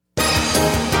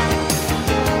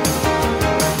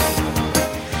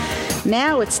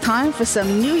Now it's time for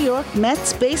some New York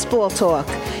Mets baseball talk.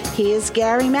 Here's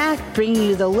Gary Mack bringing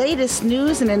you the latest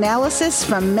news and analysis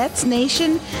from Mets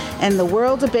Nation and the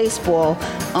world of baseball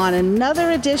on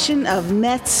another edition of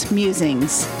Mets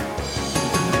Musings.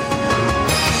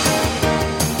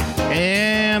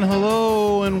 And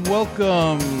hello and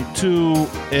welcome to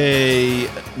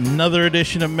another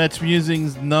edition of Mets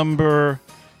Musings number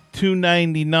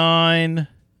 299.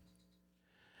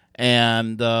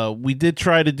 And we did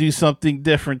try to do something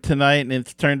different tonight, and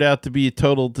it's turned out to be a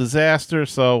total disaster.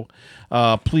 So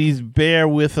please bear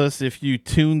with us. If you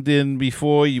tuned in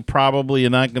before, you probably are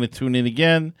not going to tune in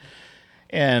again.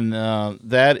 And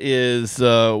that is,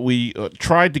 we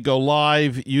tried to go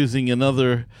live using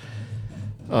another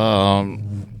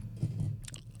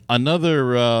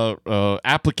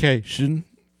application.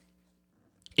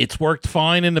 It's worked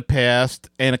fine in the past,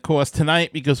 and of course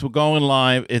tonight, because we're going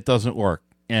live, it doesn't work.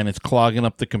 And it's clogging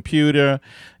up the computer.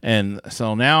 And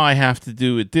so now I have to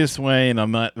do it this way, and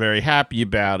I'm not very happy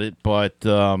about it. But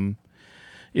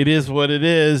it is what it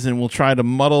is, and we'll try to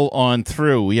muddle on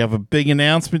through. We have a big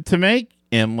announcement to make,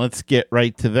 and let's get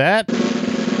right to that.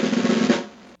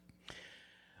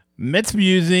 Mets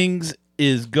Musings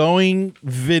is going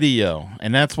video,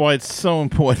 and that's why it's so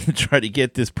important to try to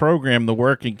get this program to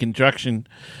work in conjunction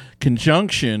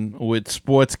with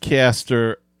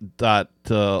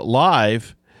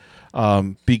Sportscaster.live.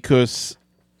 Because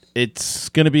it's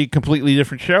going to be a completely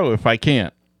different show if I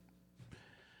can't.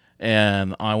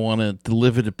 And I want to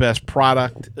deliver the best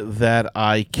product that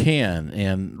I can.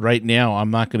 And right now, I'm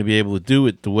not going to be able to do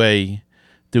it doing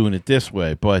it this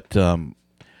way. But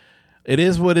it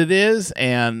is what it is.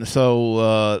 And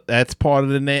so that's part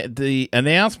of the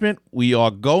announcement. We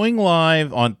are going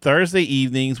live on Thursday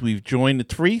evenings. We've joined the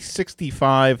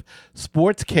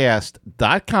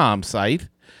 365sportscast.com site.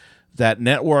 That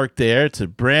network there. It's a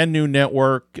brand new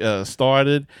network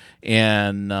started.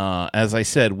 And as I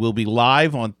said, we'll be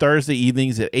live on Thursday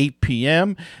evenings at 8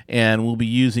 p.m. And we'll be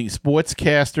using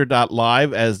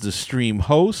Sportscaster.live as the stream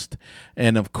host.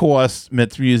 And of course,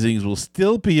 Mets Musings will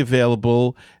still be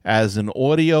available as an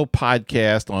audio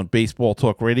podcast on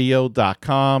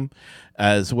BaseballTalkRadio.com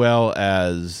as well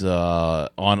as on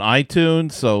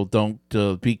iTunes. So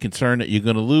don't be concerned that you're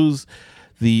going to lose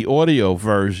the audio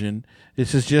version.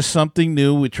 This is just something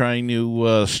new. We're trying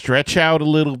to stretch out a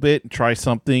little bit and try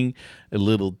something a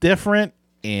little different.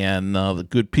 And the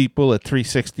good people at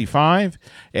 365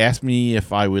 asked me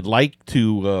if I would like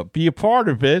to be a part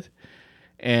of it.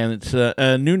 And it's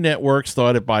a new network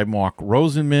started by Mark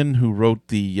Rosenman, who wrote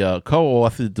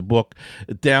co-authored the book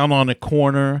Down on a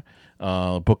Corner,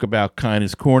 a book about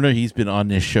Kindness Corner. He's been on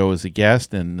this show as a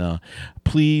guest, and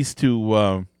pleased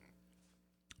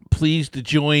to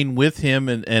join with him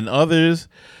and others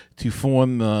to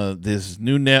form this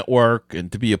new network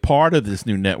and to be a part of this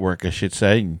new network, I should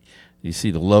say. And you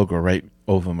see the logo right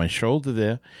over my shoulder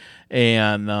there.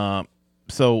 And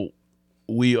so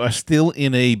we are still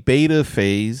in a beta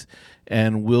phase,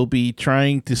 and we'll be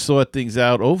trying to sort things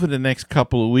out over the next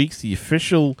couple of weeks. The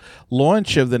official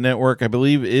launch of the network, I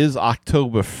believe, is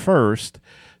October 1st.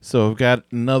 So I've got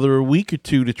another week or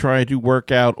two to try to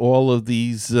work out all of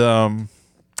these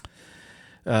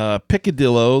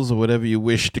picadillos, or whatever you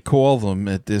wish to call them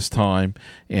at this time,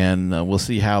 and we'll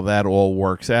see how that all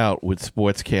works out with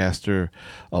Sportscaster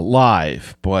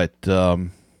Live. But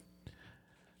it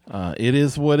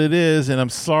is what it is, and I'm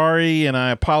sorry, and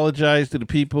I apologize to the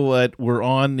people that were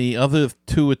on the other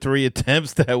 2 or 3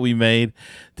 attempts that we made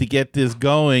to get this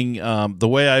going the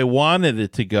way I wanted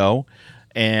it to go,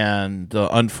 and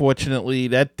unfortunately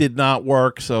that did not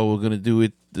work. So we're going to do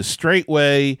it the straight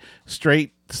way,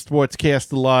 straight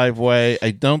Sportscaster Live way. I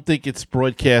don't think it's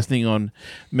broadcasting on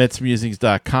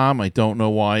MetsMusings.com. I don't know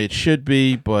why it should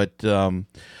be, but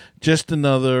just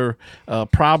another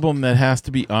problem that has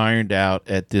to be ironed out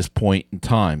at this point in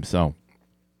time. So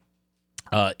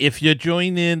if you're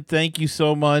joining in, thank you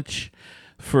so much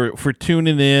for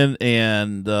tuning in,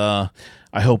 and I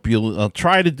hope I'll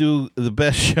try to do the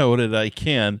best show that I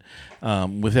can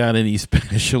without any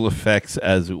special effects,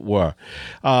 as it were.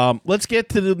 Let's get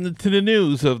to the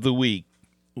news of the week.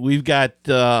 We've got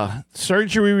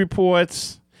surgery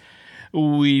reports.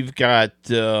 We've got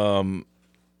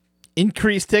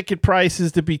increased ticket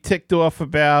prices to be ticked off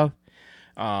about.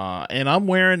 And I'm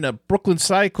wearing a Brooklyn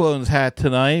Cyclones hat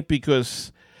tonight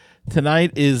because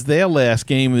tonight is their last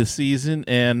game of the season,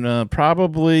 and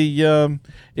probably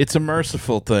it's a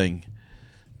merciful thing.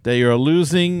 They are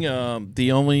losing.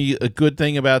 The only good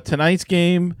thing about tonight's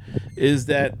game is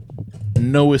that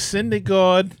Noah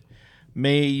Syndergaard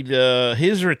made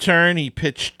his return. He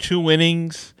pitched 2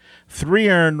 innings 3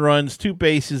 earned runs, 2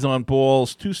 bases on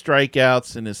balls, 2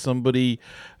 strikeouts, and as somebody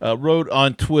wrote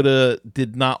on Twitter,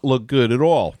 did not look good at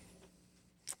all.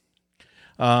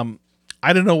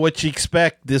 I don't know what you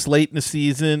expect this late in the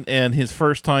season and his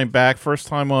first time back, first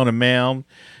time on a mound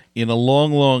in a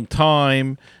long, long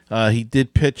time. He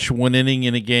did pitch 1 inning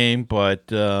in a game, but,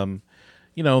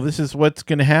 this is what's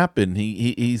going to happen.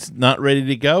 He's not ready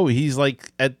to go. He's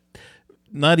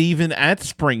not even at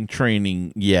spring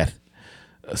training yet.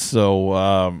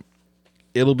 So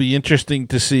it'll be interesting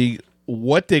to see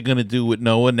what they're going to do with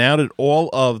Noah now that all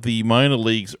of the minor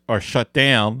leagues are shut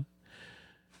down.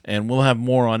 And we'll have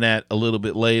more on that a little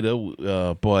bit later.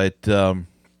 So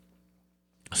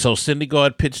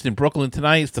Syndergaard pitched in Brooklyn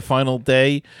tonight. It's the final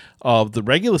day of the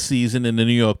regular season in the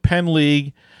New York Penn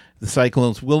League. The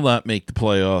Cyclones will not make the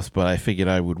playoffs, but I figured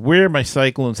I would wear my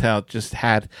Cyclones out just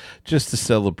to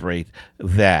celebrate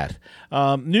that.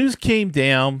 News came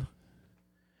down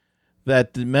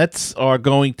that the Mets are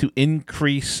going to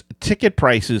increase ticket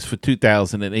prices for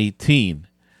 2018.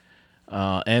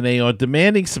 And they are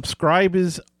demanding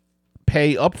subscribers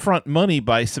pay upfront money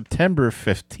by September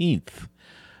 15th.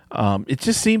 It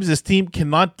just seems this team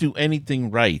cannot do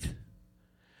anything right.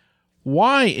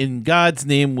 Why in God's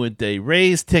name would they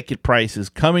raise ticket prices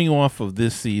coming off of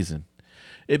this season?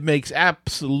 It makes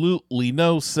absolutely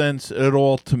no sense at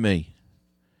all to me.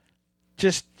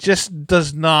 Just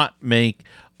does not make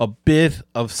a bit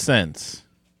of sense.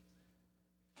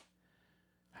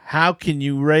 How can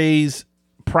you raise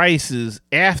prices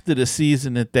after the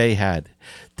season that they had?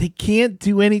 They can't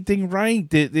do anything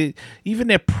right. Even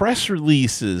their press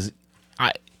releases,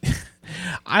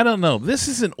 I don't know. This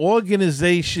is an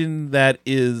organization that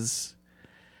is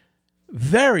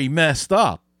very messed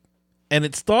up, and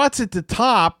it starts at the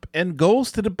top and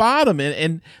goes to the bottom,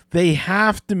 and they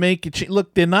have to make a change.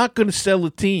 Look, they're not going to sell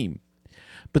a team,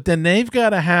 but then they've got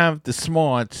to have the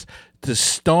smarts to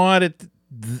start at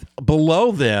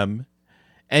below them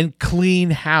and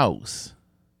clean house.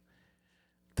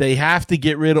 They have to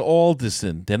get rid of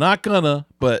Alderson. They're not gonna,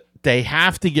 but they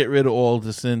have to get rid of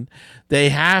Alderson. They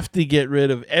have to get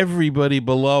rid of everybody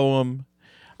below them.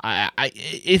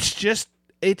 It's just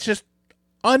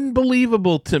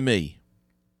unbelievable to me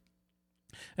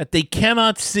that they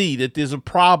cannot see that there's a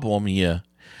problem here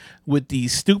with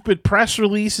these stupid press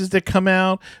releases that come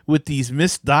out, with these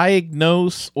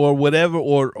misdiagnosed or whatever,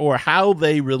 or how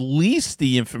they release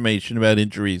the information about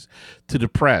injuries to the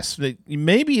press.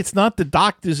 Maybe it's not the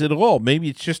doctors at all. Maybe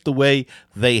it's just the way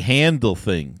they handle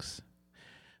things.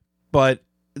 But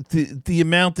the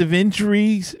amount of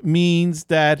injuries means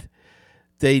that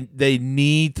they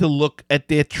need to look at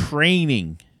their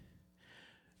training.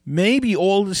 Maybe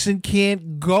Alderson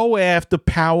can't go after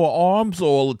power arms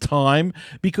all the time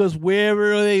because where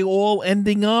are they all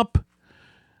ending up?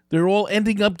 They're all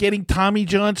ending up getting Tommy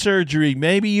John surgery.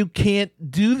 Maybe you can't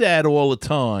do that all the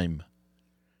time.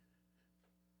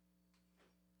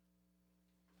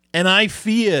 And I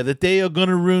fear that they are going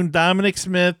to ruin Dominic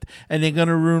Smith and they're going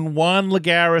to ruin Juan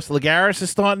Lagares. Lagares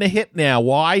is starting to hit now.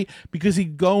 Why? Because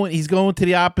he's going to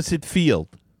the opposite field.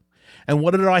 And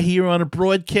what did I hear on a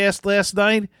broadcast last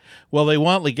night? Well, they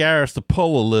want Lagares to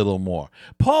pull a little more.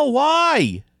 Pull,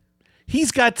 why?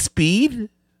 He's got speed.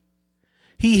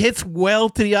 He hits well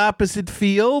to the opposite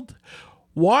field.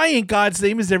 Why in God's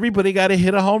name has everybody got to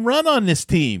hit a home run on this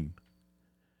team?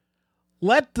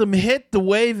 Let them hit the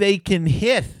way they can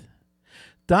hit.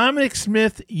 Dominic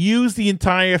Smith used the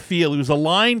entire field. He was a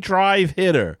line drive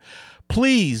hitter.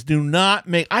 Please do not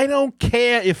make... I don't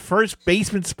care if first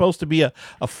baseman's supposed to be a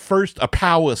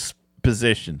power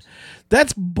position.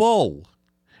 That's bull.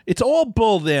 It's all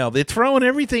bull now. They're throwing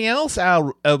everything else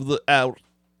out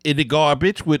in the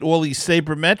garbage with all these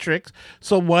sabermetrics.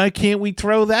 So why can't we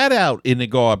throw that out in the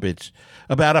garbage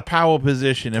about a power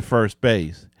position at first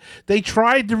base? They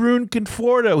tried to ruin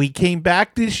Conforto. He came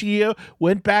back this year,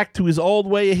 went back to his old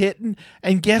way of hitting,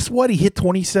 and guess what? He hit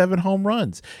 27 home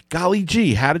runs. Golly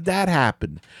gee, how did that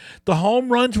happen? The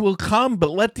home runs will come, but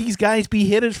let these guys be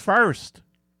hitters first.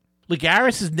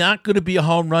 Lagares is not going to be a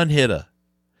home run hitter.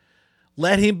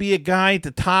 Let him be a guy at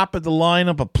the top of the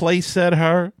lineup, a place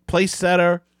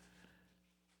setter.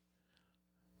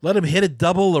 Let him hit a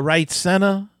double to right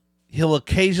center. He'll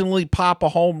occasionally pop a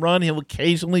home run. He'll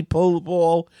occasionally pull the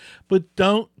ball. But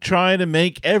don't try to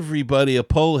make everybody a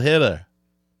pull hitter.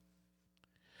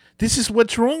 This is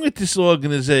what's wrong with this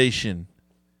organization.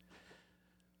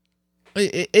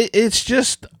 It's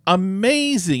just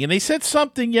amazing. And they said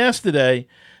something yesterday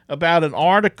about an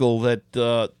article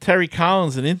that Terry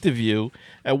Collins, an interview,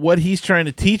 at what he's trying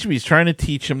to teach him. He's trying to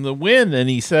teach him to win. And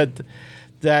he said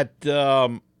that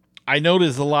I know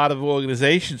there's a lot of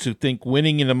organizations who think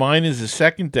winning in the minors is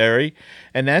secondary,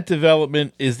 and that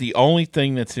development is the only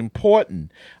thing that's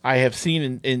important. I have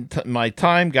seen in my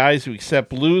time guys who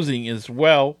accept losing as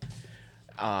well.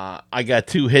 I got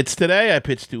 2 hits today. I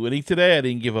pitched 2 innings today. I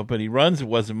didn't give up any runs. It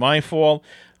wasn't my fault.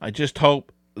 I just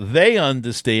hope they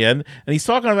understand. And he's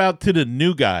talking about to the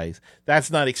new guys.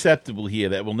 That's not acceptable here.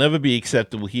 That will never be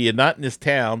acceptable here. Not in this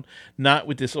town, not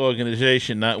with this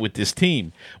organization, not with this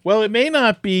team. Well, it may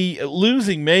not be,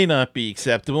 losing may not be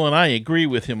acceptable, and I agree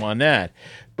with him on that.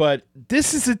 But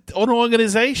this is an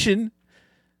organization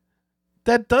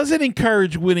that doesn't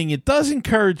encourage winning. It does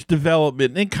encourage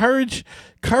development. It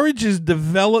encourages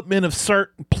development of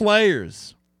certain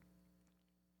players.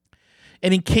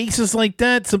 And in cases like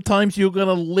that, sometimes you're going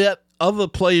to let other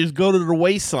players go to the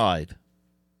wayside.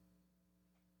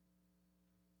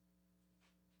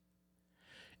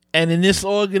 And in this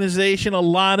organization, a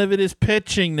lot of it is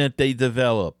pitching that they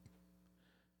develop.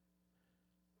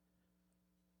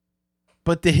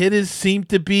 But the hitters seem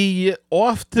to be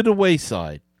off to the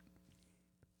wayside.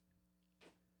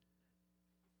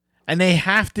 And they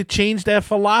have to change their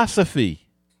philosophy.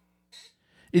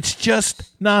 It's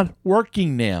just not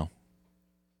working now.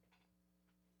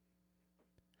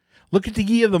 Look at the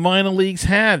year the minor leagues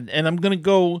had, and I'm going to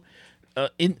go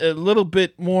in a little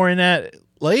bit more in that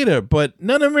later, but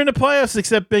none of them are in the playoffs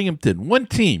except Binghamton. One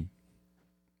team.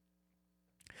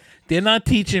 They're not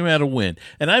teaching them how to win.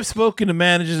 And I've spoken to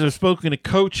managers, I've spoken to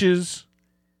coaches,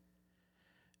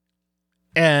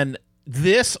 and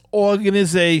this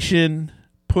organization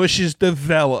pushes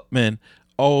development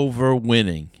over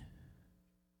winning.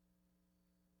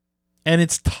 And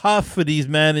it's tough for these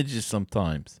managers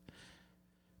sometimes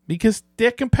because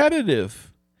they're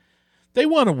competitive. They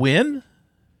want to win,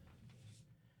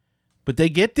 but they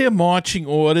get their marching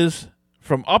orders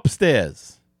from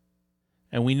upstairs.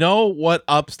 And we know what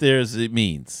upstairs it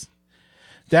means.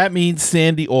 That means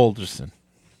Sandy Alderson.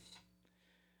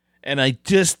 And I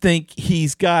just think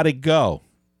he's got to go.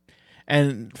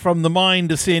 And from the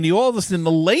mind of Sandy Alderson,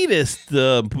 the latest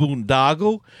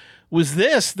boondoggle was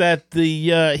this, that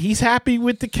he's happy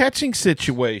with the catching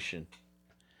situation.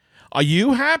 Are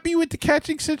you happy with the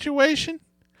catching situation?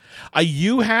 Are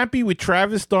you happy with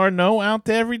Travis d'Arnaud out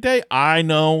there every day? I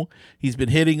know he's been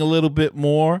hitting a little bit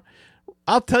more.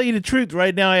 I'll tell you the truth.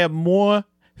 Right now I have more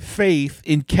faith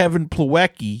in Kevin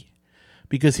Plawecki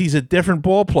because he's a different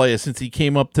ball player since he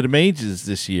came up to the majors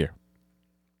this year.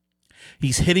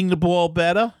 He's hitting the ball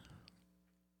better.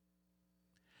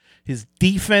 His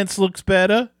defense looks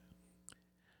better.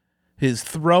 His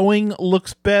throwing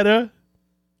looks better.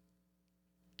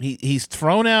 He's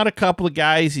thrown out a couple of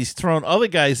guys. He's thrown other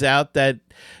guys out that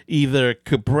either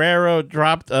Cabrera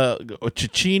dropped, or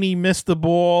Cecchini missed the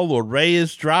ball, or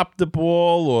Reyes dropped the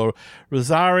ball, or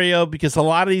Rosario, because a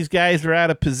lot of these guys are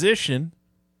out of position,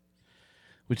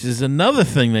 which is another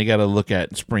thing they got to look at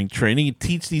in spring training and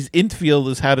teach these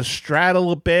infielders how to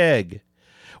straddle a bag.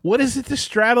 What is it to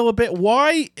straddle a bag?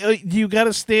 Why do you got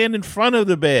to stand in front of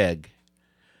the bag?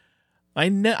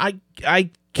 I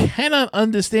cannot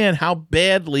understand how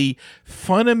badly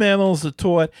fundamentals are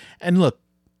taught. And look,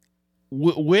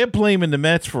 we're blaming the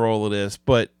Mets for all of this,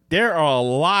 but there are a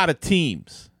lot of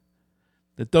teams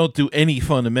that don't do any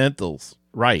fundamentals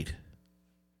right.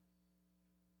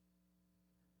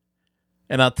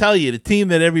 And I'll tell you, the team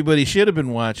that everybody should have been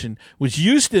watching was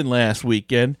Houston last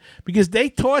weekend because they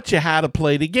taught you how to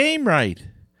play the game right.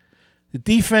 The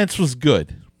defense was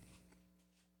good.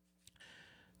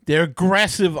 They're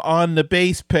aggressive on the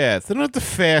base path. They're not the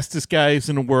fastest guys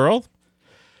in the world,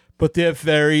 but they're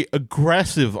very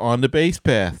aggressive on the base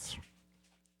paths.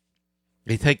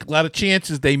 They take a lot of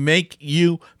chances. They make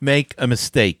you make a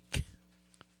mistake.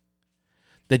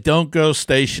 They don't go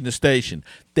station to station.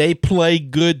 They play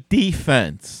good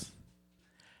defense.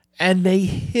 And they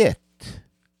hit.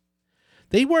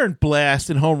 They weren't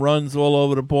blasting home runs all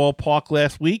over the ballpark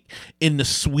last week in the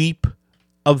sweep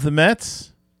of the Mets.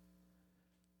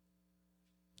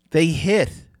 They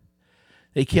hit.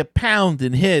 They kept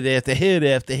pounding hit after hit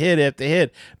after hit after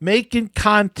hit, making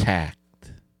contact.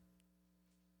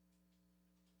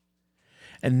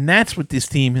 And that's what this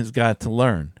team has got to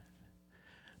learn.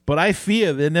 But I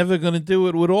fear they're never going to do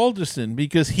it with Alderson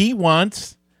because he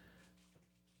wants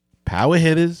power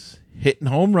hitters, hitting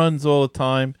home runs all the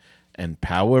time, and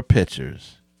power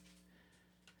pitchers.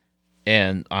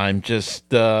 And I'm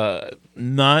just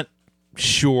not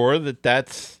sure that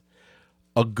that's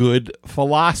a good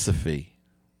philosophy.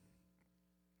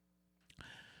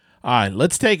 All right,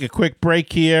 let's take a quick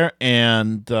break here,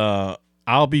 and I'm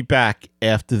I'll be back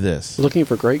after this. Looking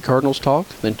for great Cardinals talk?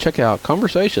 Then check out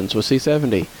Conversations with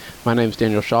C70. My name's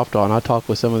Daniel Shoftaw, and I talk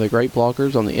with some of the great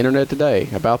bloggers on the internet today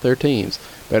about their teams,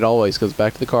 but it always goes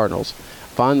back to the Cardinals.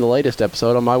 Find the latest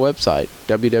episode on my website,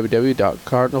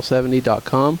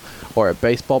 www.cardinal70.com, or at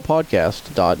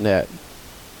baseballpodcast.net.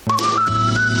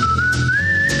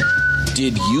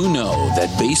 Did you know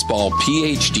that Baseball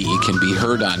PhD can be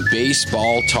heard on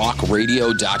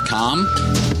baseballtalkradio.com?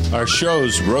 Our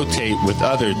shows rotate with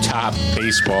other top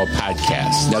baseball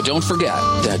podcasts. Now don't forget,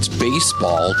 that's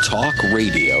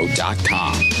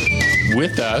baseballtalkradio.com.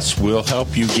 With us, we'll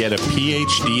help you get a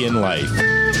PhD in life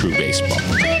through baseball.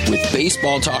 With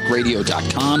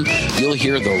baseballtalkradio.com, you'll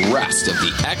hear the rest of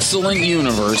the excellent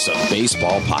universe of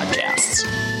baseball podcasts.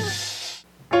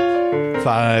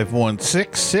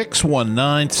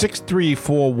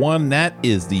 516-619-6341. That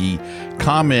is the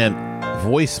comment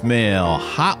voicemail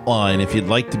hotline if you'd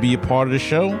like to be a part of the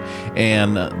show,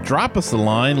 and drop us a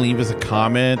line, leave us a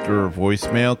comment or a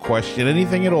voicemail question,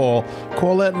 anything at all.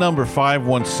 Call that number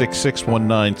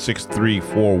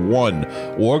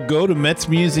 516-619-6341, or go to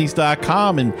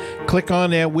metsmusings.com and click on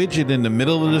that widget in the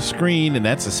middle of the screen, and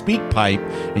that's a speak pipe,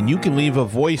 and you can leave a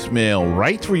voicemail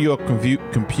right through your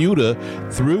computer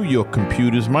through your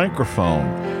computer's microphone.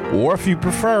 Or if you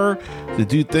prefer to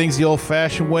do things the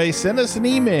old-fashioned way, send us an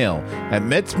email at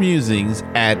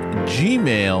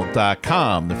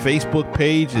metsmusings@gmail.com. The Facebook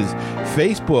page is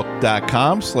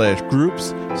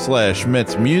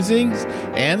facebook.com/groups/metsmusings,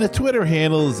 and the Twitter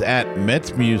handle is at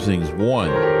metsmusings1.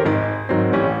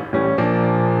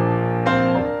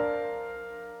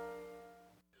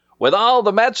 With all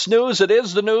the Mets news, it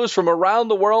is the news from around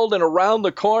the world and around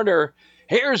the corner.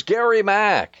 Here's Gary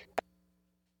Mack.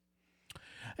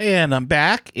 And I'm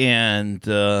back, and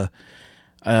just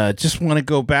want to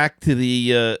go back to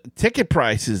the ticket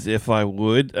prices, if I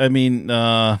would. I mean,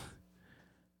 how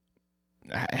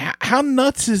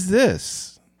nuts is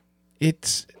this?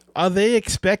 Are they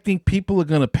expecting people are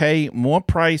going to pay more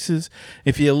prices?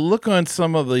 If you look on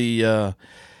some of the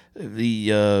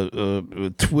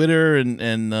Twitter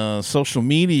and social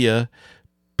media,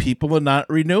 people are not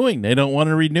renewing. They don't want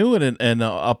to renew it and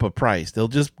up a price. They'll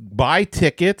just buy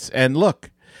tickets, and look,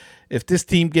 if this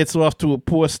team gets off to a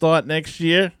poor start next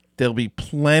year, there'll be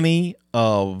plenty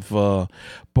of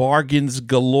bargains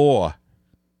galore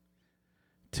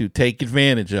to take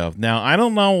advantage of. Now, I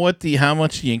don't know how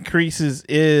much the increases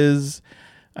is.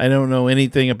 I don't know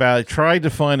anything about it. Tried to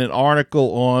find an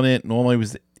article on it, and all I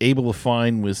was able to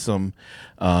find was some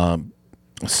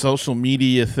social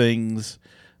media things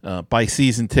by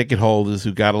season ticket holders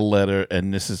who got a letter,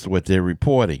 and this is what they're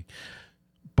reporting.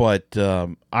 But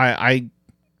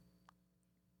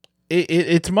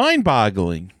it's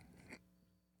mind-boggling.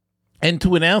 And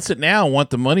to announce it now, I want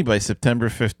the money by September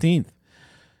 15th.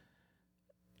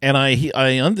 And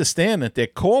I understand that they're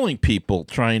calling people,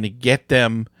 trying to get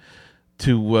them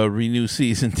to renew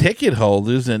season ticket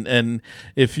holders. And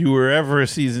if you were ever a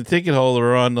season ticket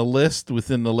holder on the list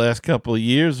within the last couple of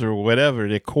years or whatever,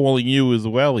 they're calling you as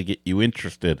well to get you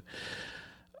interested.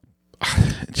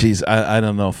 Geez, I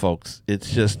don't know, folks.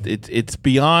 It's just, it's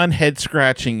beyond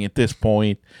head-scratching at this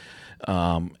point.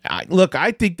 I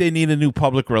think they need a new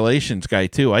public relations guy,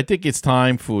 too. I think it's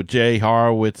time for Jay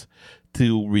Horowitz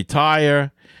to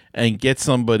retire and get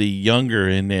somebody younger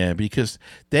in there, because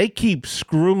they keep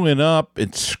screwing up,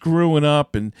 and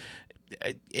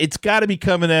it's got to be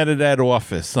coming out of that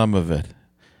office, some of it.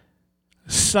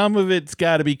 Some of it's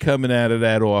got to be coming out of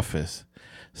that office.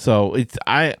 So we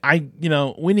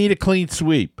need a clean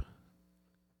sweep.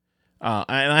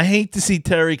 And I hate to see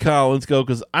Terry Collins go,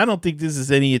 because I don't think this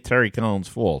is any of Terry Collins'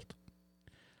 fault.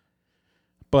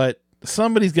 But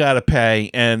somebody's got to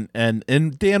pay, and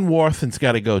Dan Warthen's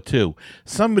got to go too.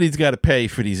 Somebody's got to pay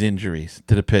for these injuries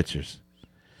to the pitchers.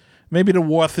 Maybe the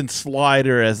Warthen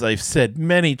slider, as I've said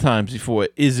many times before,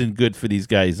 isn't good for these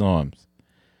guys' arms.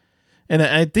 And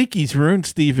I think he's ruined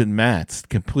Steven Matz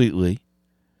completely.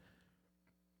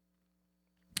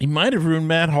 He might have ruined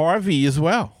Matt Harvey as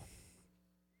well.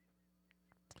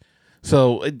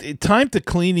 So time to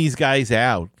clean these guys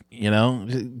out,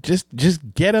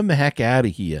 just get them the heck out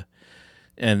of here.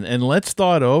 And let's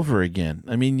start over again.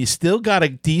 I mean, you still got a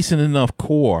decent enough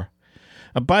core.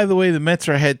 By the way, the Mets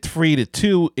are ahead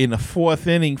 3-2 in the fourth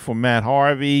inning for Matt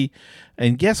Harvey.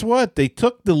 And guess what? They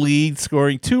took the lead,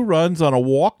 scoring 2 runs on a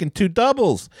walk and 2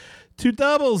 doubles. 2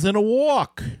 doubles and a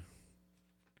walk.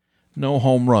 No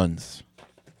home runs.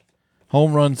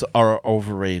 Home runs are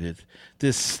overrated.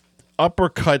 This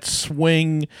uppercut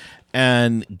swing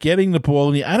and getting the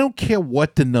ball in, I don't care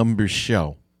what the numbers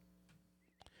show.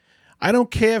 I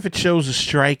don't care if it shows a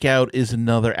strikeout is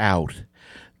another out.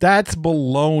 That's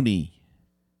baloney.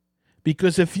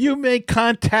 Because if you make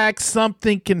contact,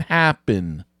 something can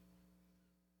happen.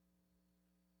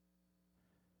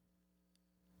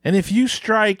 And if you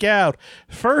strike out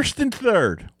first and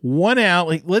third, 1 out,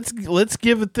 like let's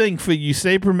give a thing for you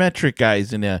sabermetric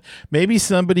guys in there. Maybe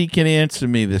somebody can answer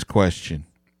me this question.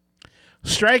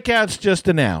 Strikeout's just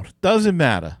an out. Doesn't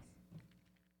matter.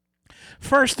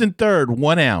 First and third,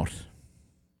 1 out.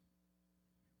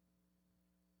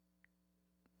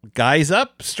 Guy's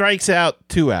up, strikes out,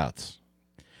 2 outs.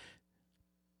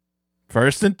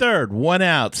 First and third, 1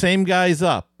 out. Same guy's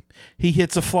up. He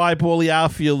hits a fly ball, the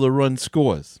outfielder run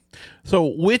scores. So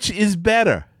which is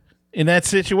better in that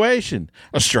situation?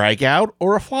 A strikeout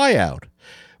or a fly out?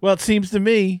 Well, it seems to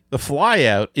me the fly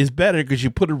out is better because you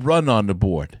put a run on the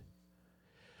board.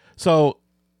 So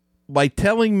by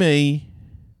telling me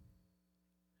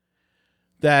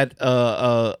that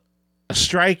a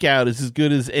strikeout is as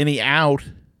good as any out,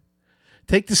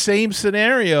 take the same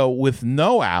scenario with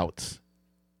no outs.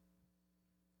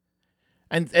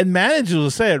 And managers will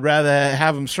say, I'd rather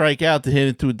have him strike out to hit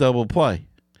it to a double play.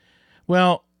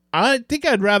 Well, I think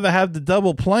I'd rather have the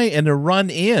double play and the run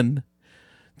in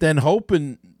than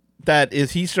hoping that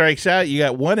if he strikes out, you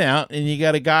got 1 out and you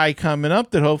got a guy coming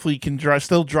up that hopefully can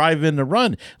still drive in the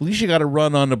run. At least you got a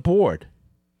run on the board.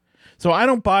 So I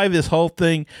don't buy this whole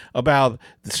thing about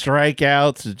the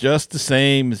strikeouts is just the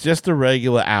same. It's just a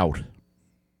regular out.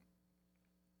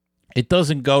 It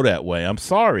doesn't go that way. I'm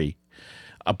sorry.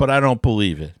 But I don't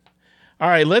believe it. All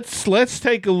right, let's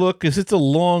take a look, because it's a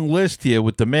long list here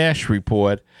with the MASH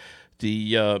report,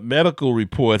 the medical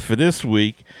report for this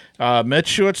week. Mets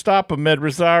shortstop Ahmed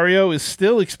Rosario is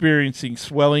still experiencing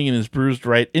swelling in his bruised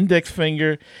right index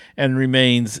finger and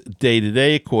remains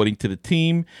day-to-day, according to the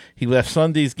team. He left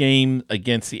Sunday's game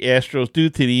against the Astros due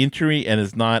to the injury and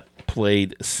has not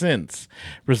played since.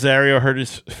 Rosario hurt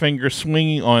his finger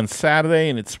swinging on Saturday,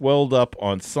 and it swelled up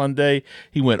on Sunday.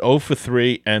 He went 0 for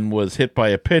 3 and was hit by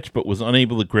a pitch, but was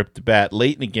unable to grip the bat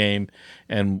late in the game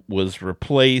and was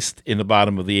replaced in the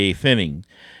bottom of the 8th inning.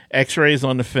 X-rays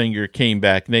on the finger came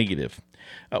back negative.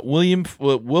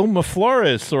 Wilmer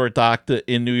Flores saw a doctor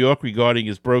in New York regarding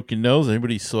his broken nose.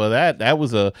 Anybody saw that? That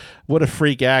was what a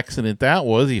freak accident that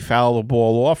was. He fouled the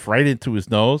ball off right into his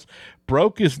nose,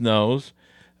 broke his nose.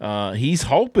 He's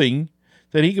hoping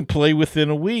that he can play within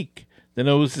a week. The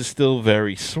nose is still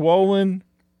very swollen.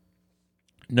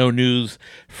 No news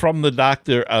from the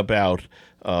doctor about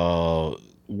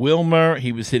Wilmer.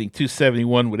 He was hitting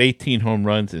 .271 with 18 home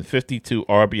runs and 52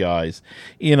 RBIs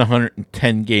in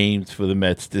 110 games for the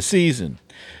Mets this season.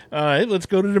 All right, let's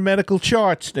go to the medical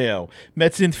charts now.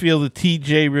 Mets infielder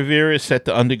T.J. Rivera is set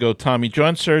to undergo Tommy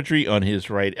John surgery on his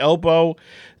right elbow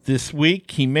this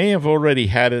week. He may have already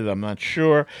had it, I'm not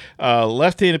sure.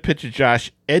 Left-handed pitcher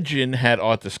Josh Edgin had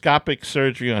arthroscopic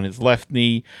surgery on his left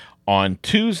knee on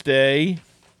Tuesday.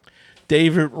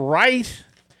 David Wright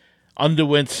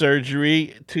underwent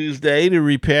surgery Tuesday to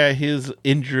repair his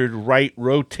injured right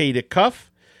rotator cuff.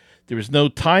 There is no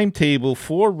timetable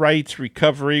for Wright's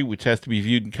recovery, which has to be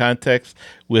viewed in context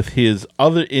with his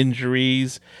other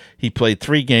injuries. He played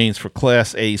 3 games for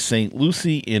Class A St.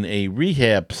 Lucie in a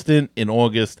rehab stint in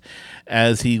August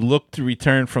as he looked to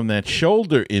return from that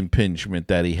shoulder impingement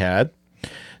that he had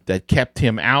that kept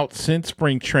him out since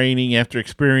spring training. After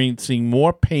experiencing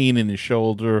more pain in his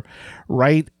shoulder,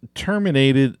 Wright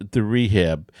terminated the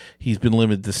rehab. He's been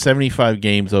limited to 75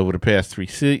 games over the past 3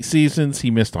 seasons. He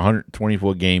missed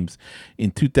 124 games in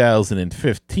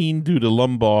 2015 due to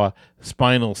lumbar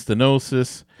spinal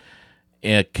stenosis,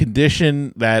 a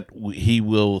condition that he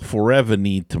will forever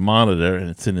need to monitor,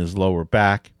 and it's in his lower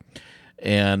back.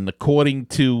 And according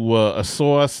to a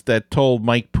source that told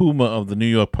Mike Puma of the New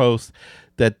York Post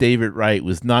that David Wright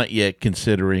was not yet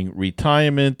considering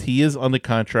retirement, he is under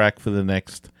contract for the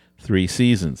next 3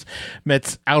 seasons.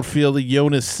 Mets outfielder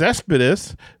Yoenis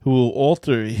Cespedes, who will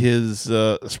alter his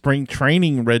spring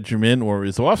training regimen or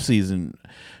his offseason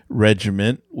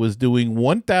regiment, was doing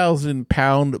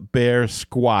 1,000-pound bear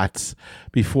squats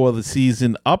before the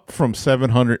season, up from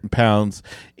 700 pounds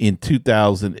in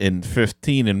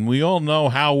 2015. And we all know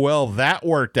how well that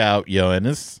worked out,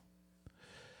 Yoenis.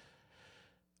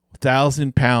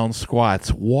 1,000-pound squats.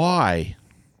 Why?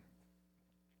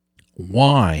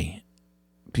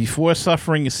 Before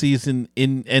suffering a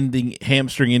season-ending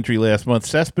hamstring injury last month,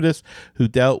 Cespedes, who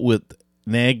dealt with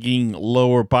nagging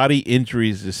lower body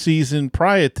injuries this season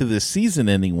prior to the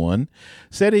season-ending one,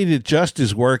 said he'd adjust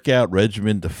his workout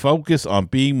regimen to focus on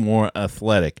being more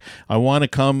athletic. I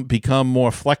want to become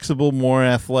more flexible, more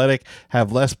athletic,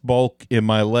 have less bulk in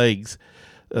my legs.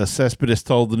 Cespedes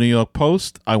told the New York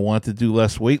Post, I want to do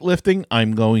less weightlifting.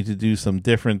 I'm going to do some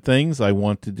different things. I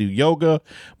want to do yoga,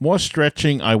 more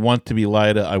stretching. I want to be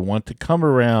lighter. I want to come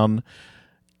around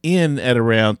in at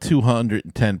around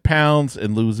 210 pounds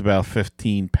and lose about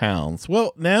 15 pounds.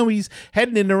 Well, now he's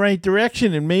heading in the right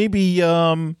direction, and maybe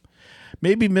Mr.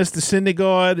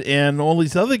 Syndergaard and all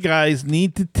these other guys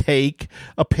need to take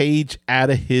a page out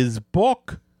of his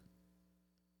book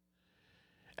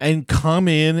and come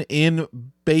in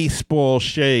baseball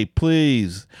shape,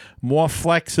 please. More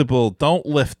flexible. Don't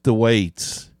lift the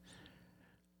weights.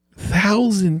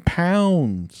 1,000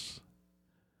 pounds.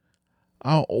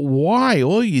 Why?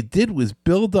 All you did was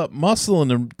build up muscle,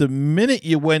 and the minute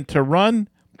you went to run,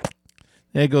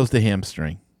 there goes the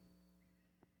hamstring.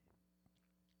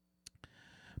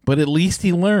 But at least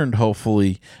he learned,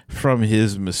 hopefully, from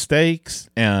his mistakes,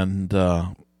 and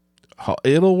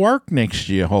it'll work next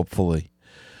year, hopefully.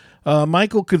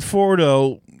 Michael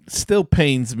Conforto still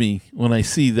pains me when I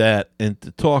see that, and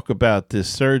to talk about this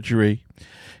surgery.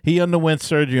 He underwent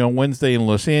surgery on Wednesday in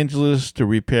Los Angeles to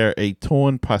repair a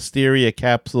torn posterior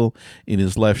capsule in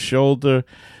his left shoulder.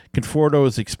 Conforto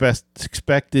is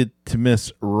expected to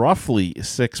miss roughly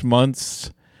 6 months.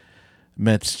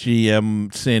 Mets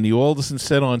GM Sandy Alderson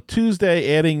said on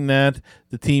Tuesday, adding that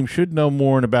the team should know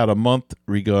more in about a month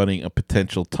regarding a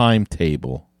potential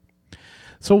timetable.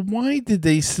 So why did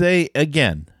they say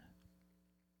again?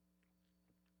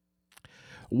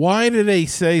 Why did they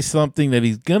say something that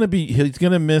he's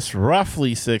gonna miss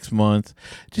roughly 6 months?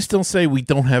 Just don't say we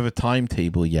don't have a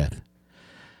timetable yet.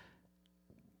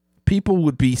 People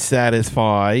would be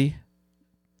satisfied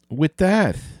with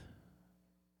that.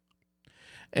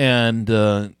 And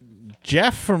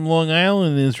Jeff from Long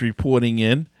Island is reporting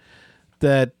in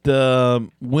that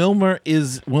Wilmer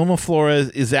Flores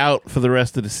is out for the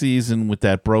rest of the season with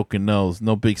that broken nose.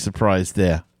 No big surprise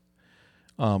there.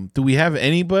 Do we have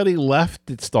anybody left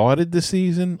that started the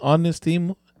season on this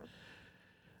team?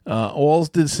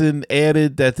 Alderson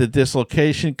added that the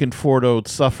dislocation Conforto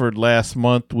suffered last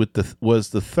month was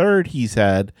the third he's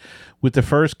had, with the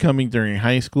first coming during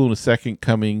high school and the second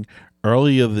coming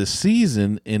earlier this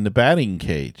season in the batting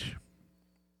cage.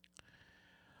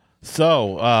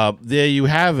 So there you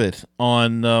have it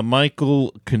on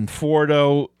Michael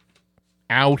Conforto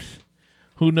out.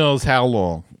 Who knows how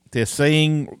long? They're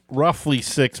saying roughly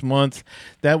 6 months.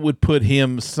 That would put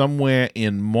him somewhere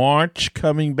in March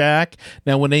coming back.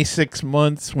 Now, when they say 6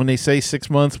 months,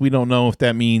 we don't know if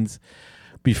that means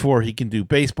before he can do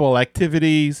baseball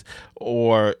activities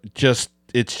or it's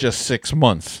just 6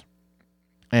 months,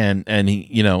 and he,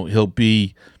 he'll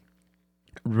be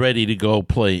ready to go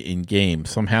play in games.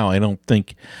 Somehow, I don't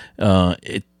think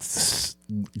it's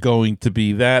going to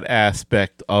be that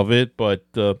aspect of it, but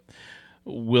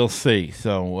we'll see.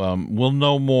 So we'll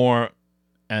know more,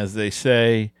 as they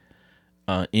say,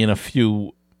 in a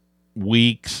few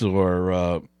weeks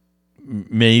or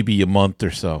maybe a month or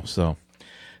so. So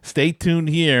stay tuned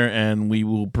here, and we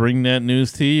will bring that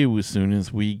news to you as soon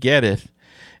as we get it.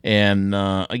 And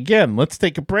again, let's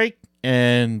take a break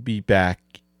and be back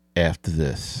after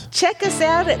this. Check us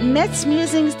out at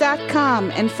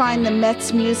MetsMusings.com and find the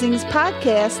Mets Musings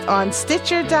podcast on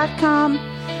Stitcher.com,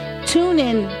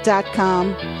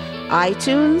 TuneIn.com,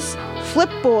 iTunes,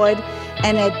 Flipboard,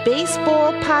 and at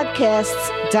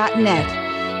BaseballPodcasts.net.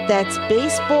 That's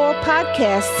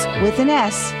BaseballPodcasts with an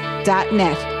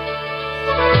S.net.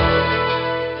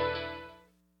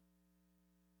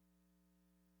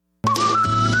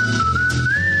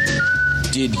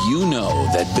 Did you know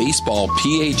that Baseball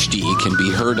PhD can be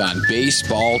heard on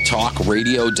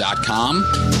BaseballTalkRadio.com?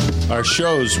 Our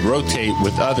shows rotate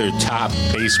with other top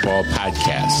baseball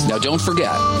podcasts. Now, don't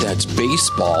forget, that's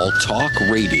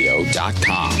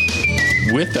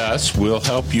BaseballTalkRadio.com. With us, we'll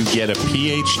help you get a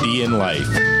PhD in life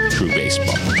through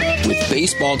baseball. With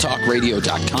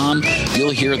BaseballTalkRadio.com,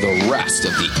 you'll hear the rest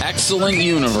of the excellent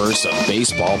universe of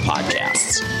baseball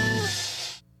podcasts.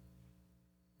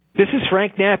 This is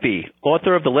Frank Nappi,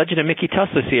 author of the Legend of Mickey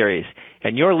Tussler series,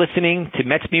 and you're listening to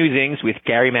Mets Musings with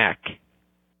Gary Mack.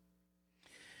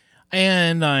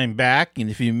 And I'm back, and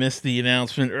if you missed the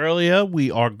announcement earlier,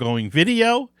 we are going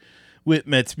video with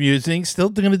Mets Musings. Still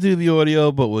going to do the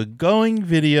audio, but we're going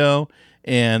video,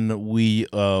 and we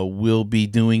will be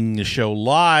doing the show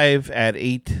live at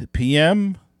 8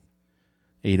 p.m.,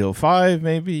 8:05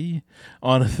 maybe,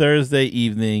 on a Thursday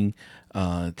evening.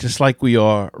 Just like we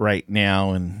are right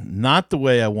now, and not the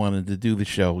way I wanted to do the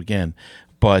show again,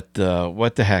 but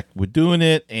what the heck, we're doing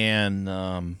it, and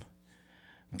I'm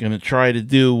going to try to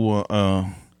do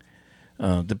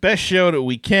the best show that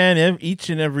we can each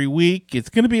and every week. It's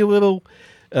going to be a little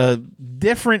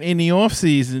different in the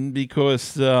offseason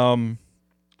because, a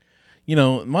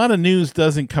lot of news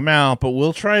doesn't come out, but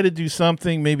we'll try to do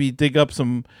something, maybe dig up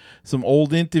some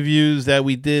old interviews that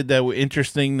we did that were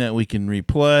interesting that we can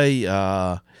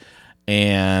replay,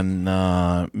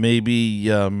 and maybe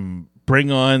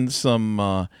bring on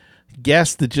some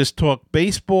guests to just talk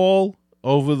baseball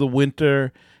over the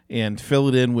winter and fill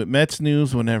it in with Mets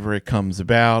news whenever it comes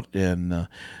about. And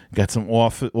got some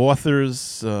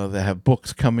authors that have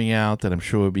books coming out that I'm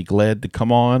sure would be glad to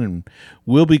come on, and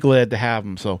we'll be glad to have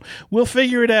them. So we'll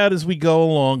figure it out as we go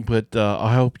along, but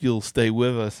I hope you'll stay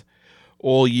with us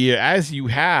all year as you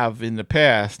have in the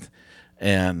past,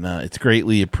 and it's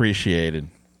greatly appreciated.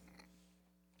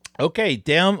 Okay,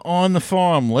 down on the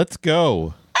farm, let's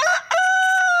go.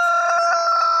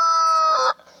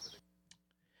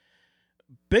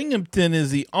 Binghamton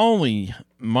is the only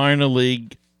minor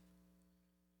league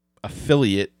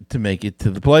affiliate to make it to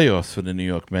the playoffs for the New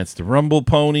York Mets. The Rumble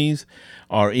Ponies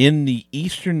are in the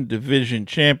Eastern Division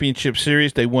Championship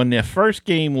Series. They won their first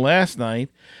game last night.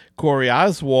 Corey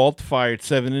Oswalt fired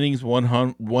 7 innings,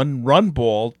 one run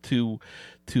ball to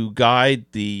guide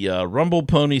the Rumble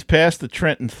Ponies past the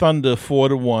Trenton Thunder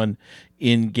 4-1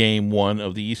 in Game 1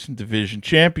 of the Eastern Division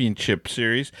Championship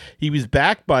Series. He was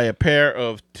backed by a pair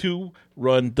of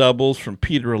 2-run doubles from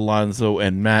Peter Alonso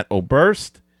and Matt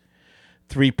Oberst.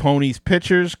 3 Ponies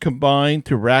pitchers combined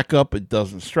to rack up a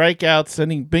dozen strikeouts,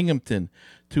 sending Binghamton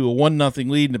to a 1-0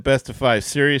 lead in the best-of-5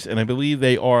 series, and I believe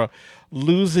they are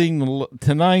losing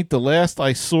tonight. The last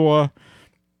I saw,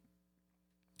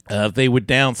 they were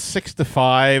down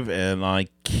 6-5, and I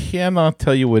cannot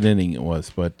tell you what inning it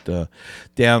was, but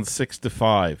down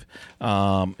 6-5.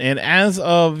 And as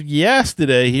of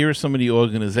yesterday, here are some of the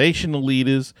organizational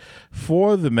leaders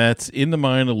for the Mets in the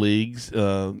minor leagues.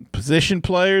 Position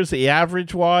players, the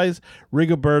average-wise,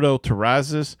 Rigoberto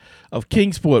Terrazas of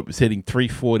Kingsport was hitting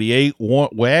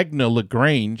 .348. Wagner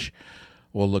Lagrange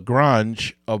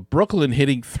of Brooklyn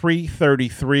hitting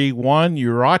 .333. Juan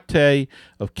Uriarte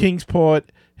of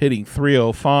Kingsport hitting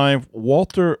 .305.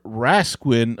 Walter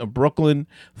Rasquin of Brooklyn,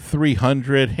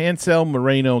 .300. Hansel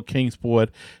Moreno of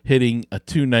Kingsport hitting a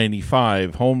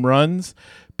 .295. Home runs,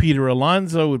 Peter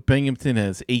Alonso with Binghamton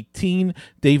has 18.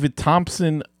 David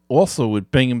Thompson, also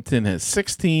with Binghamton, has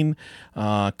 16.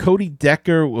 Cody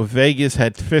Decker with Vegas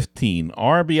had 15.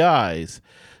 RBIs,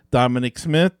 Dominic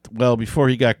Smith, well, before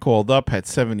he got called up, had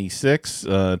 76.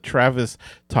 Travis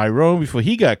Tyrone, before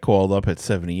he got called up, had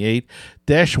 78.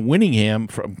 Dash Winningham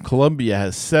from Columbia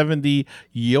has 70.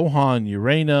 Johan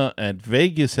Urena at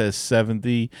Vegas has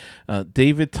 70.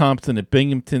 David Thompson at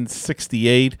Binghamton,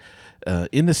 68.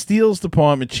 In the steals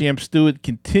department, Champ Stewart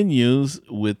continues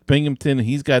with Binghamton.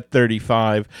 He's got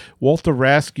 35. Walter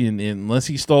Raskin, unless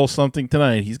he stole something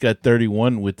tonight, he's got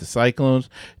 31 with the Cyclones.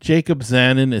 Jacob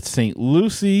Zanin at St.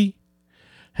 Lucie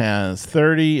has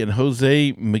 30. And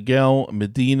Jose Miguel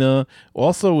Medina,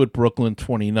 also with Brooklyn,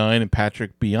 29. And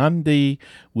Patrick Biondi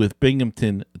with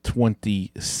Binghamton,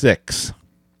 26.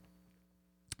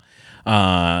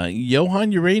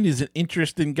 Johan Urena is an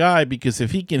interesting guy because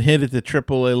if he can hit at the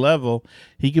AAA level,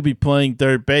 he could be playing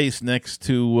third base next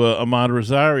to Ahmad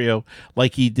Rosario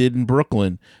like he did in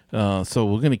Brooklyn. So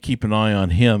we're going to keep an eye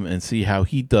on him and see how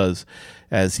he does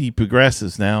as he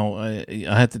progresses. Now, I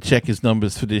had to check his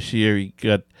numbers for this year.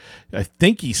 I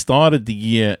think he started the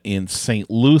year in St.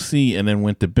 Lucie and then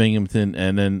went to Binghamton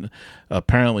and then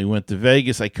apparently went to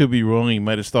Vegas. I could be wrong. He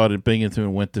might have started Binghamton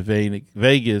and went to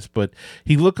Vegas, but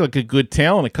he looked like a good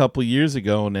talent a couple of years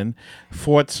ago and then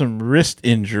fought some wrist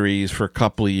injuries for a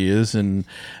couple of years and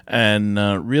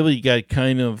really got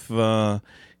kind of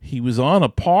he was on a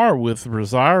par with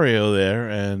Rosario there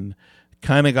and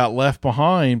kind of got left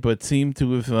behind, but seemed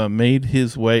to have made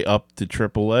his way up to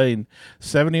AAA. And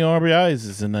 70 RBIs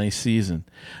is a nice season.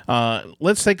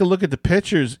 Let's take a look at the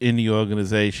pitchers in the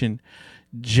organization.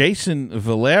 Jason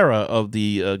Valera of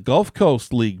the Gulf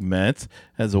Coast League Mets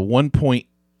has a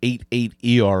 1.88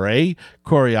 ERA.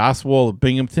 Corey Oswalt of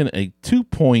Binghamton, a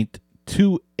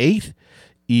 2.28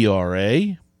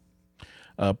 ERA.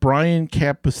 Brian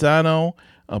Campusano,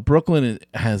 Brooklyn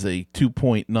has a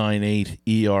 2.98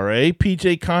 ERA.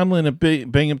 P.J. Conlon of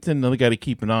Binghamton, another guy to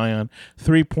keep an eye on,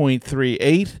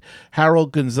 3.38.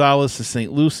 Harold Gonzalez of St.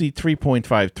 Lucie,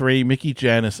 3.53. Mickey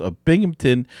Janis of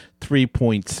Binghamton,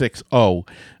 3.60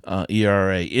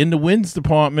 ERA. In the wins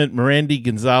department, Mirandy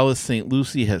Gonzalez, St.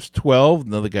 Lucie, has 12.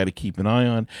 Another guy to keep an eye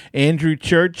on. Andrew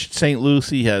Church, St.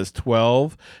 Lucie, has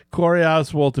 12. Corey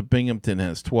Oswalt of Binghamton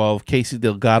has 12. Casey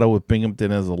Delgado of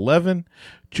Binghamton has 11.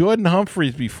 Jordan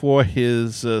Humphreys, before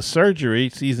his surgery,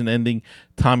 season-ending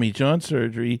Tommy John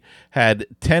surgery, had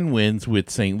 10 wins with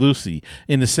St. Lucie.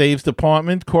 In the saves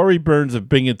department, Corey Burns of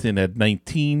Binghamton had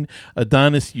 19,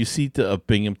 Adonis Ucita of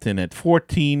Binghamton at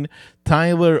 14,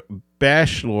 Tyler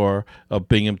Bachelor of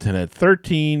Binghamton at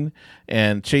 13,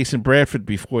 and Chasen Bradford,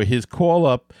 before his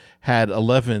call-up, had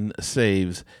 11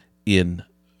 saves in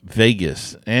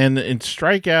Vegas. And in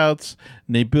strikeouts,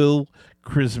 Nabil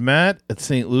Chrismat at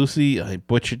St. Lucie, I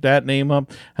butchered that name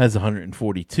up, has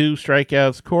 142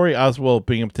 strikeouts. Corey Oswald of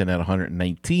Binghamton at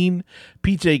 119.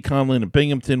 P.J. Conlon of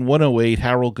Binghamton, 108.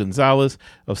 Harold Gonzalez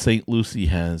of St. Lucie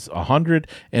has 100.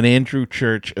 And Andrew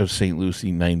Church of St.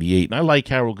 Lucie, 98. And I like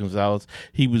Harold Gonzalez.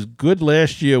 He was good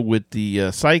last year with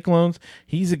the Cyclones.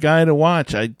 He's a guy to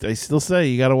watch. I still say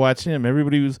you got to watch him.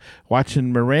 Everybody was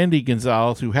watching Mirandy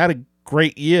Gonzalez, who had a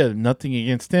great year, nothing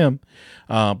against him.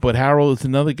 But Harold is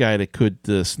another guy that could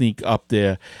sneak up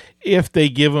there if they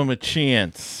give him a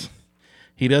chance.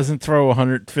 He doesn't throw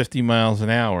 150 miles an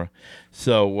hour.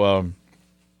 So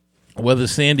whether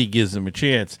Sandy gives him a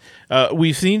chance.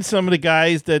 We've seen some of the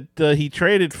guys that he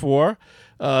traded for.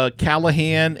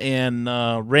 Callahan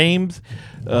and Rames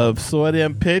saw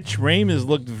them pitch. Rames has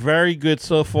looked very good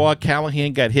so far.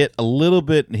 Callahan got hit a little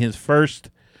bit in his first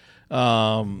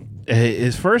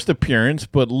appearance,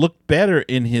 but looked better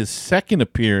in his second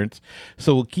appearance.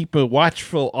 So we'll keep a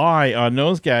watchful eye on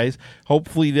those guys.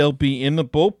 Hopefully they'll be in the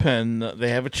bullpen. They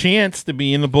have a chance to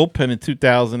be in the bullpen in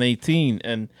 2018.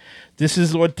 And this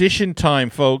is audition time,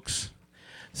 folks.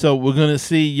 So we're going to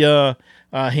see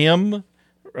him,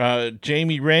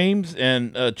 Jamie Rames,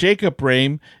 and Jacob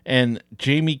Rame, and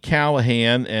Jamie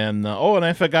Callahan, and and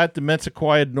I forgot the Mets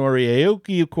acquired Nori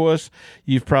Aoki, of course.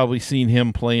 You've probably seen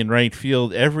him playing right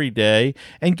field every day.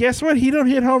 And guess what? He don't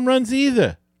hit home runs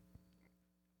either.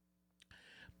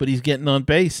 But he's getting on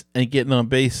base, and getting on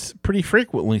base pretty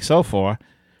frequently so far.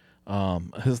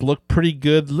 Has looked pretty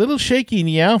good. Little shaky in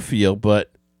the outfield, but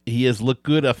he has looked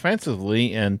good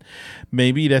offensively, and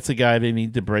maybe that's a guy they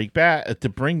need to bring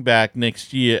back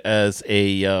next year as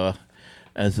a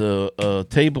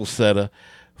table setter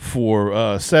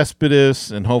for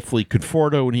Cespedes, and hopefully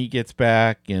Conforto when he gets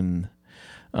back, and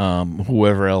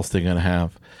whoever else they're going to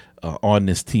have on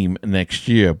this team next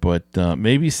year. But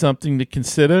maybe something to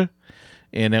consider,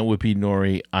 and that would be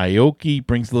Nori Aoki.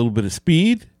 Brings a little bit of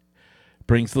speed,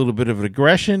 brings a little bit of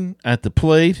aggression at the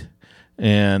plate.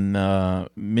 And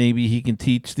maybe he can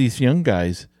teach these young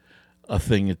guys a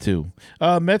thing or two.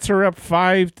 Mets are up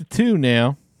 5-2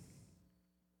 now.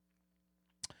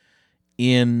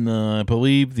 In, I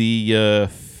believe, the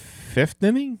fifth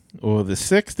inning or the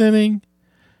sixth inning.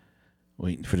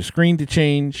 Waiting for the screen to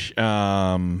change.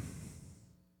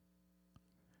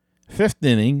 Fifth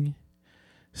inning.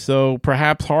 So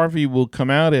perhaps Harvey will come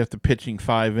out after pitching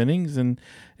 5 innings, and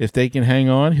if they can hang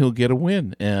on, he'll get a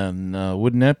win. And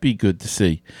wouldn't that be good to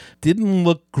see? Didn't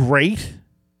look great,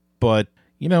 but,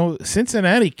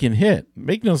 Cincinnati can hit.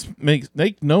 Make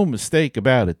no mistake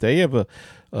about it. They have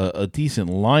a decent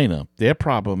lineup. Their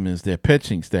problem is their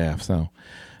pitching staff. So,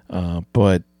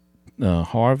 but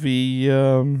Harvey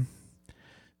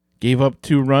gave up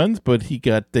 2 runs, but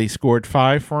they scored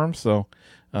 5 for him. So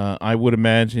I would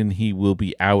imagine he will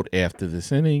be out after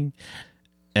this inning,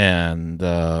 and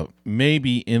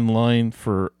maybe in line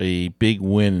for a big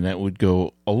win, and that would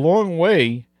go a long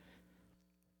way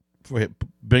for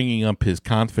bringing up his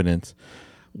confidence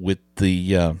with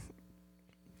the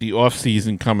off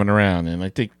season coming around. And I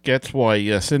think that's why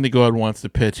Syndergaard wants to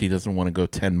pitch. He doesn't want to go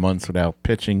 10 months without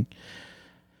pitching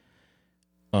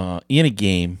in a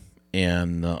game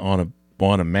and on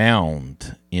a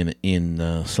mound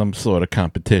in some sort of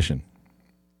competition.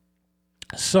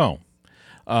 So,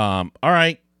 all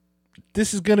right,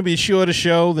 this is going to be a shorter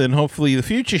show than hopefully the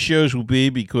future shows will be,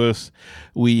 because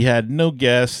we had no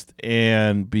guest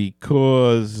and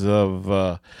because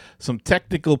of some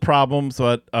technical problems.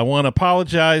 But I want to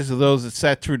apologize to those that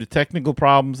sat through the technical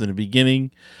problems in the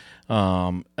beginning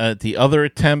at the other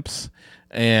attempts,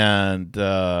 and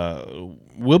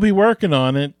we'll be working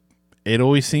on it. It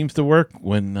always seems to work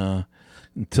when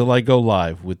until I go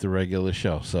live with the regular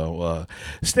show. So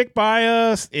stick by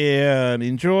us and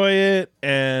enjoy it.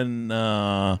 And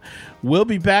we'll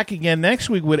be back again next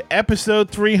week with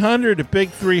episode 300, the big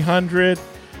 300.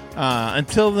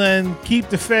 Until then, keep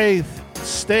the faith,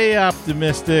 stay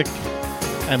optimistic,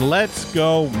 and let's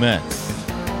go Mets.